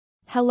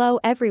Hello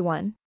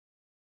everyone.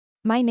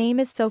 My name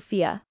is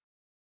Sophia.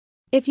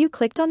 If you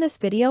clicked on this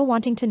video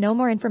wanting to know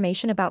more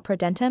information about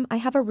ProDentim, I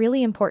have a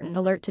really important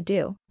alert to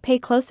do. Pay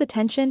close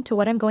attention to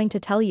what I'm going to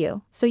tell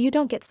you, so you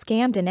don't get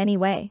scammed in any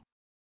way.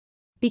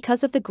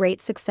 Because of the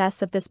great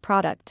success of this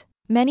product,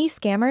 many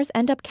scammers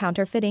end up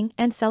counterfeiting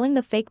and selling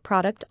the fake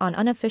product on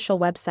unofficial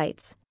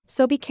websites.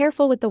 So be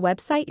careful with the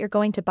website you're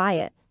going to buy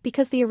it,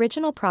 because the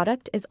original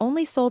product is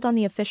only sold on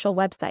the official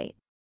website.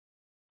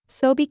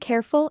 So be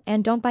careful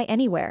and don't buy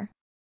anywhere.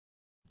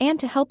 And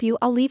to help you,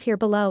 I'll leave here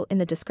below in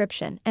the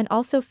description and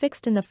also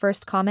fixed in the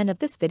first comment of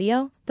this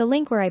video, the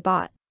link where I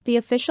bought the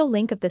official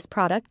link of this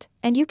product,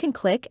 and you can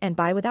click and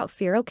buy without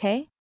fear,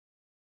 okay?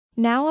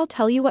 Now I'll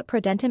tell you what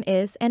ProDentim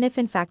is and if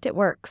in fact it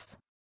works.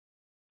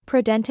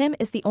 ProDentim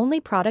is the only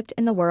product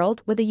in the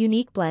world with a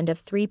unique blend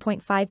of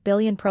 3.5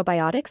 billion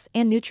probiotics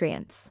and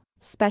nutrients,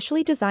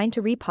 specially designed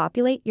to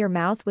repopulate your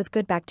mouth with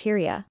good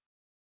bacteria.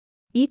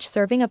 Each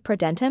serving of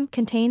ProDentim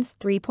contains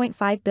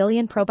 3.5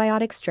 billion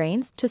probiotic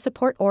strains to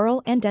support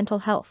oral and dental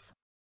health.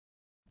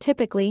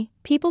 Typically,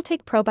 people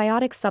take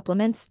probiotic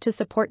supplements to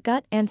support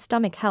gut and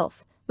stomach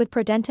health. With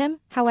ProDentim,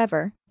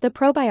 however, the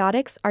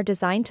probiotics are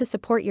designed to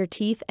support your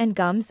teeth and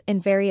gums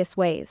in various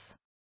ways.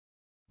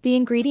 The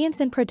ingredients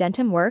in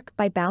ProDentim work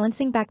by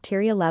balancing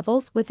bacteria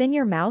levels within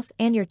your mouth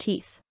and your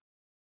teeth.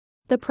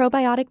 The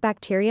probiotic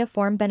bacteria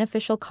form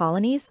beneficial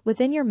colonies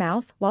within your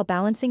mouth while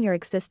balancing your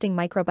existing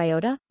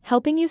microbiota,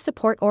 helping you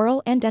support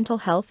oral and dental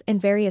health in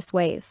various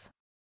ways.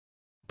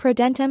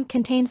 ProDentim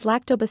contains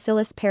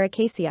Lactobacillus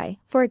paracasei,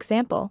 for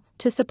example,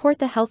 to support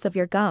the health of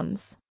your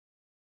gums.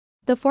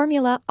 The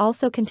formula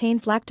also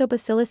contains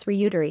Lactobacillus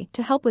reuteri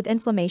to help with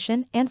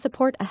inflammation and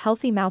support a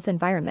healthy mouth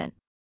environment.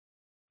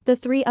 The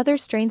 3 other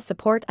strains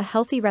support a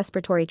healthy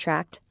respiratory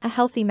tract, a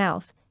healthy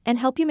mouth, and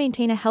help you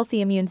maintain a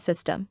healthy immune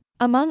system,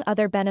 among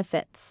other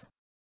benefits.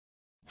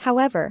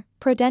 However,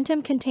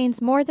 ProDentim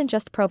contains more than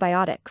just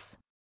probiotics.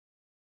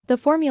 The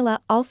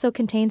formula also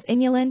contains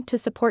inulin to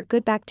support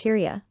good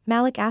bacteria,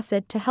 malic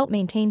acid to help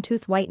maintain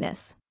tooth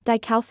whiteness,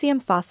 dicalcium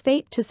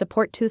phosphate to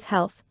support tooth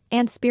health,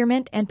 and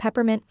spearmint and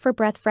peppermint for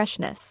breath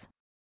freshness.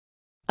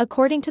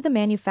 According to the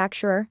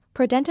manufacturer,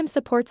 ProDentim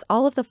supports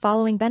all of the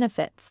following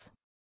benefits: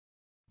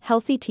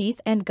 healthy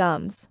teeth and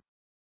gums,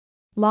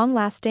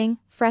 long-lasting,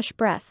 fresh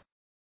breath,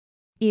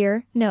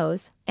 ear,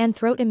 nose, and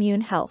throat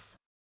immune health.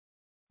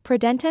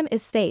 ProDentim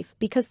is safe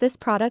because this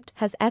product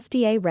has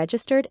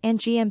FDA-registered and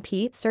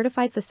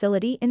GMP-certified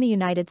facility in the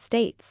United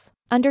States.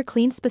 Under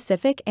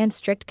clean-specific and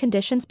strict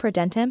conditions,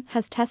 ProDentim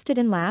has tested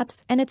in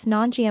labs and it's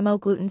non-GMO,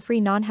 gluten-free,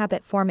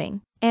 non-habit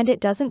forming, and it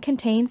doesn't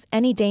contain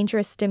any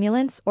dangerous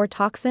stimulants or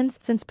toxins.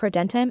 Since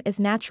ProDentim is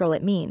natural,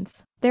 it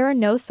means there are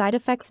no side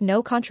effects,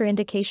 no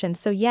contraindications,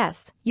 so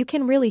yes, you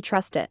can really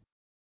trust it.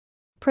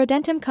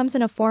 ProDentim comes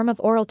in a form of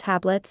oral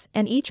tablets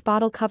and each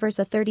bottle covers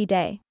a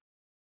 30-day.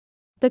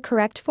 The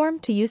correct form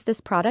to use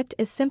this product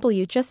is simple.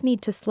 You just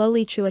need to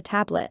slowly chew a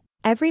tablet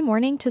every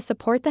morning to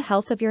support the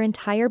health of your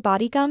entire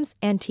body, gums,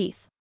 and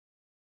teeth.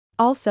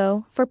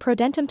 Also, for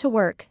ProDentim to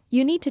work,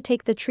 you need to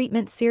take the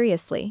treatment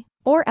seriously,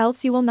 or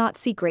else you will not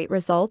see great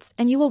results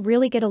and you will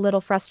really get a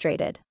little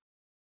frustrated.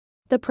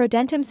 The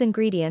ProDentim's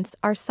ingredients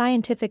are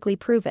scientifically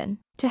proven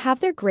to have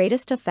their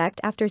greatest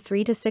effect after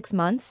 3 to 6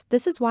 months.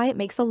 This is why it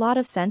makes a lot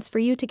of sense for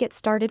you to get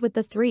started with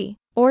the 3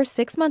 or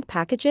 6 month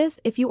packages.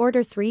 If you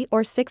order 3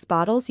 or 6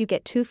 bottles, you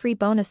get 2 free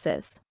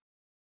bonuses.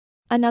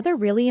 Another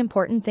really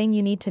important thing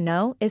you need to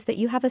know is that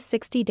you have a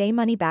 60-day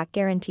money-back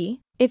guarantee.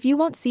 If you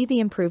won't see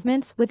the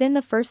improvements within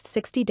the first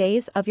 60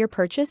 days of your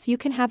purchase, you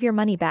can have your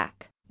money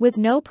back with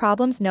no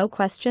problems, no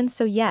questions,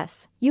 so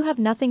yes, you have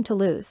nothing to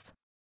lose.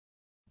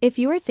 If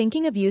you are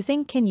thinking of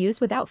using, can use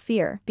without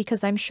fear,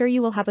 because I'm sure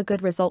you will have a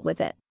good result with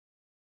it.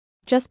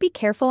 Just be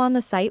careful on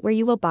the site where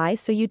you will buy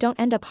so you don't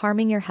end up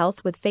harming your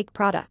health with fake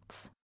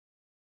products.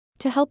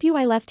 To help you,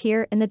 I left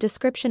here in the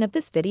description of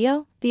this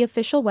video the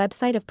official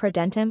website of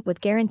ProDentim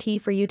with guarantee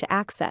for you to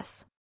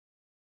access.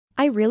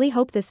 I really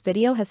hope this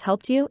video has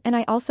helped you, and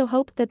I also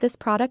hope that this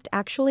product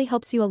actually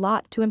helps you a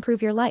lot to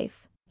improve your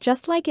life,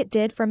 just like it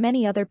did for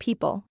many other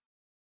people.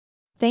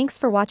 Thanks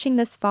for watching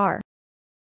this far.